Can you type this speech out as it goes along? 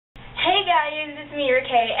guys, it's me, Ricky,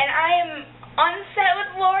 and I am on set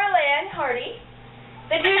with Laura Ann Hardy,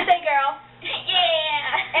 the Tuesday girl,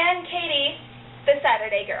 yeah, and Katie, the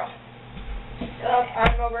Saturday girl.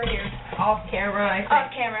 I'm over here, off camera, I think.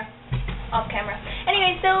 Off camera.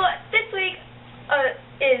 Anyway, so this week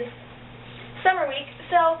is summer week,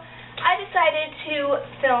 so I decided to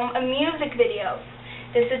film a music video.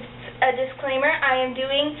 This is a disclaimer. I am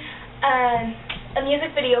doing a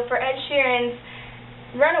music video for Ed Sheeran's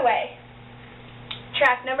Runaway,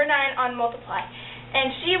 track number 9 on Multiply. And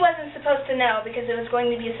she wasn't supposed to know because it was going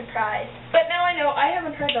to be a surprise. But now I know. I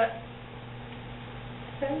haven't heard that.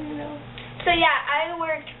 So yeah, I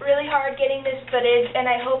worked really hard getting this footage, and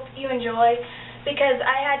I hope you enjoy, because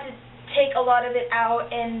I had to take a lot of it out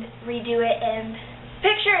and redo it, and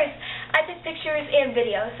pictures. I took pictures and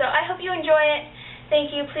video. So I hope you enjoy it.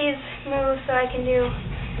 Thank you. Please move so I can do.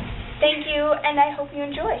 Thank you, and I hope you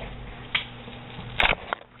enjoy.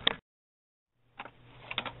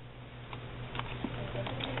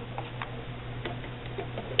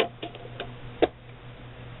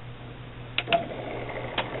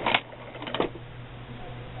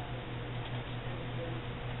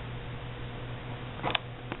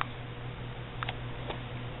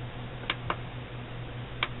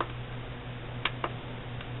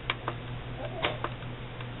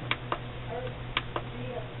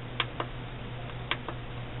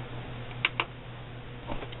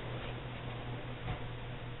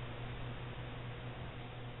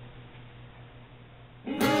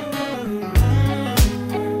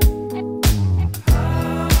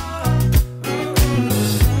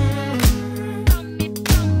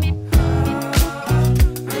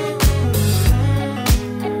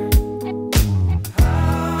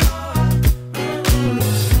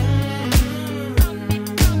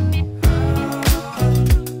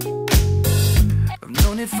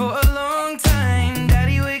 For a long time,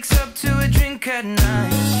 Daddy wakes up to a drink at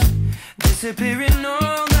night, disappearing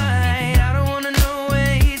all night. I don't wanna know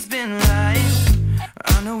where he's been lying.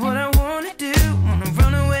 I know what I wanna do. Wanna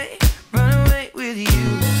run away with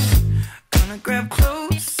you. Gonna grab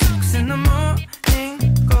clothes, 6 in the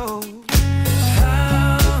morning, go.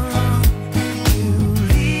 How you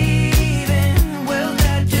leaving? Well,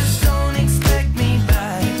 Dad, just don't expect me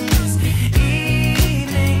by this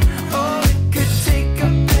evening. Oh, it could take a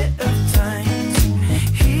bit of time to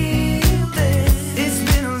heal this. It's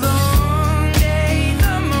been a long day,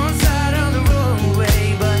 the most out on the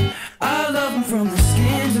roadway, but I love him from the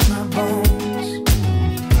skins of my bones.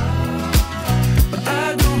 But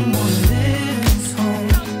I don't want to live in his home.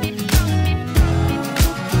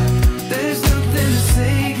 There's nothing to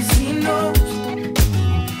say 'cause he knows.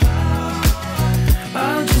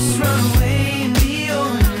 I'll just run away and be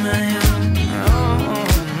on my own.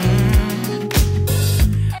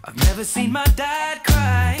 I've never seen my dad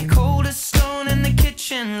cry, cold as stone in the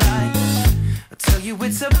kitchen light. I tell you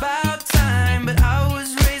it's about time, but I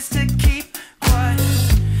was raised to keep quiet.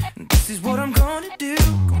 And this is what I'm gonna do.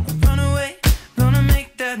 Gonna run away, gonna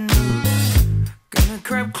make that move. Gonna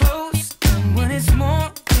grab close, and when it's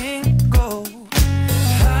morning, go.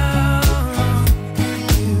 How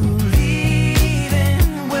you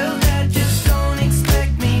leaving? Well, Dad, just don't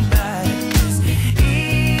expect me by this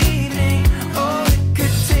evening. Oh, it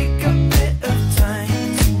could take a bit of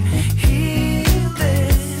time to heal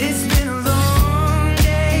this. It's been a long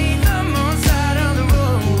day, the most out on the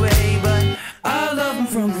roadway, but I love him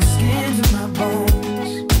from the skins of my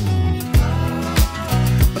bones.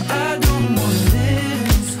 But I don't want to live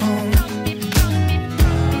in his home.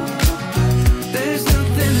 There's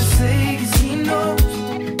nothing to say 'cause he knows.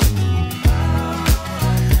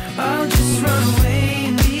 I'll just run away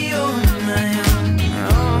and be on my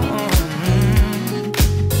own.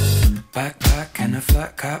 Backpack and a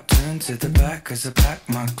flat cap turned to the back as I pack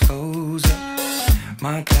my clothes up.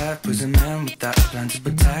 My dad was a man with that plan to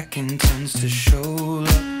attack intends to show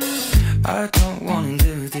up. I don't wanna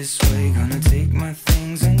live this way, gonna take my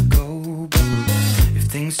things and go. But if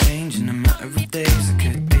things change in a matter of days, I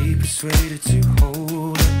could be persuaded to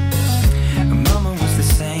hold it. And Mama was the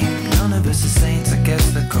same, none of us are saints, I guess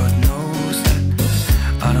that God knows that.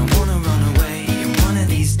 I don't wanna run away, and one of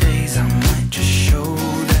these days I might just show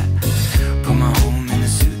that. Put my home in a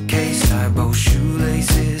suitcase, tie both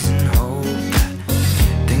shoelaces and hope that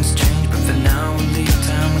things change, but for now I'll leave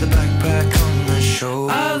town with a backpack on my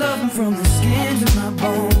shoulder. I love him from the skins of my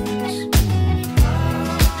bones.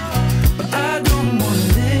 But I don't wanna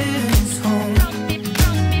live in his home.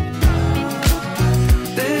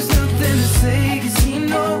 There's nothing to say 'cause he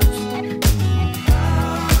knows.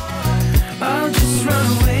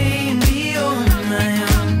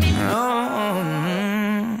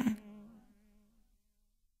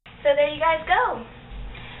 So there you guys go.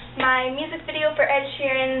 My music video for Ed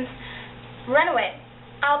Sheeran's Runaway.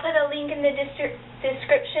 I'll put a link in the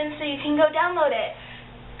description so you can go download it.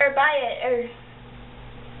 Or buy it. Or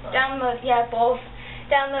download. Yeah, both.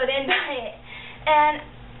 Download and buy it. And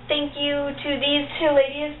thank you to these two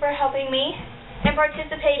ladies for helping me and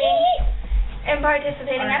participating. I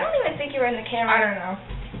don't even think you were in the camera. I don't know.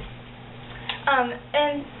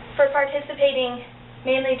 And for participating,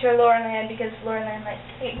 mainly to Lauren because Lauren likes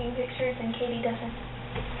taking pictures and Katie doesn't.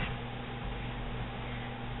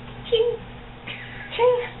 Ching.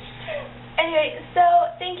 Ching. Anyway, so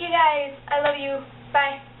thank you guys. I love you.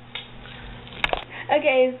 Bye.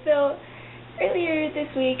 Okay, so earlier this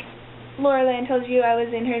week, Laura told you I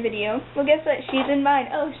was in her video. Well, guess what? She's in mine.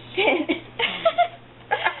 Oh, shit.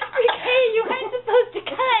 Okay, you weren't supposed to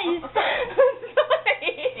cut. I'm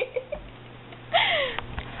sorry.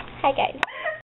 Hi, guys.